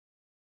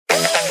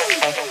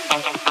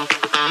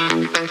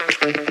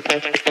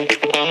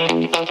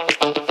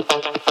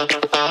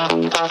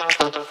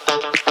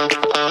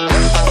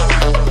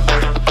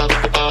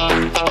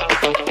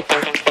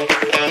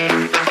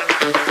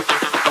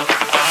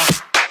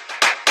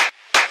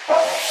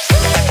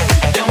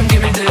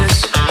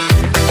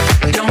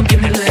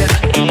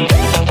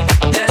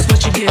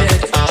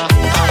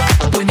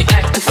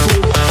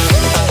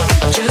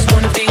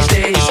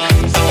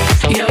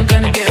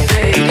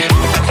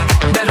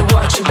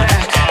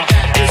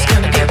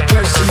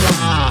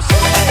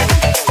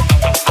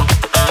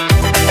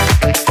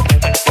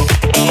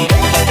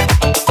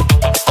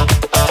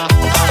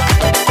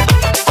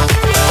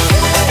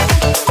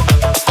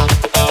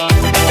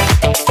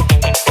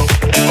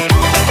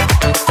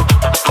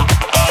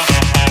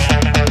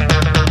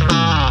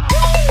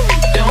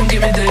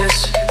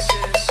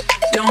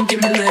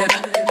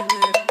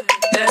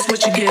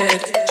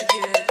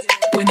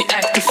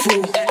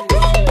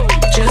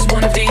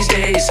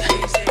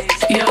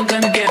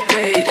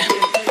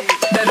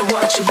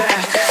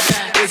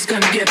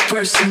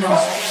personal.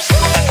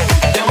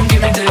 Don't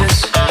give me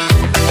this,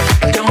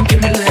 don't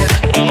give me lip.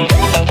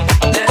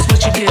 That's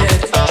what you get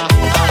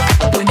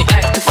when you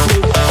act the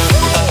fool.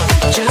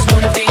 Just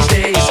one of these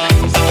days,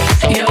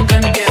 you're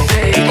gonna get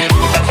paid.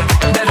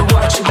 Better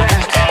watch your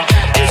back,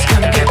 it's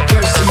gonna get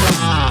personal.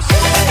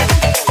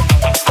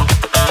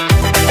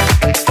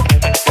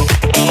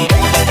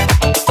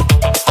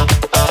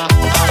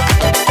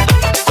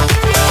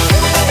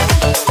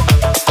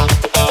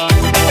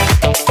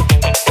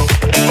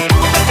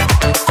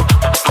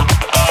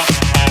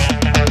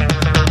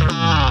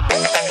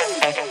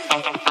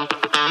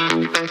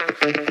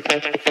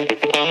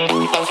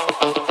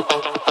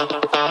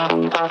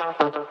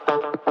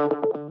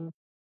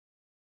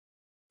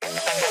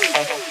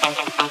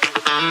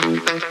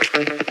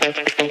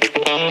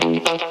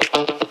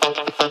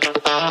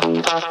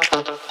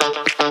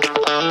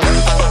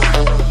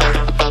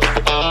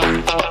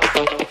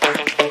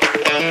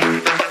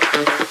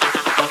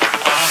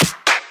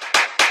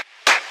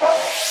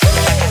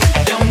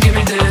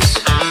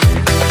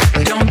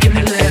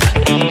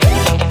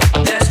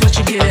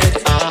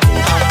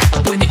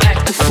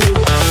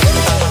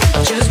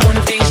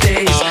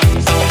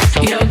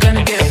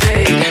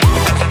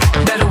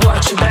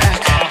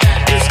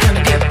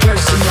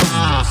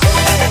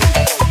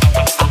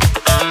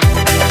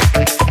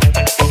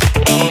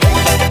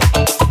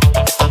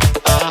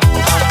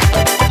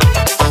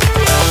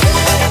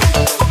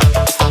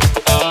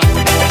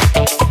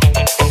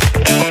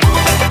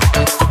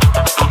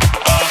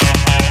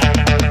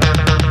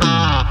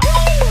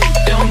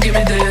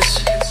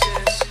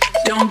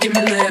 Don't give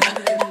me lip.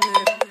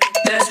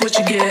 That's what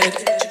you get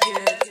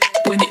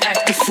when you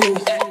act a fool.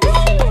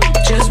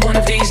 Just one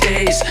of these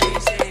days,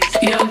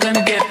 you're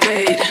gonna get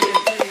paid.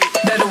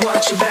 Better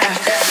watch your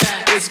back,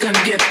 it's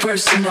gonna get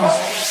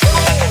personal.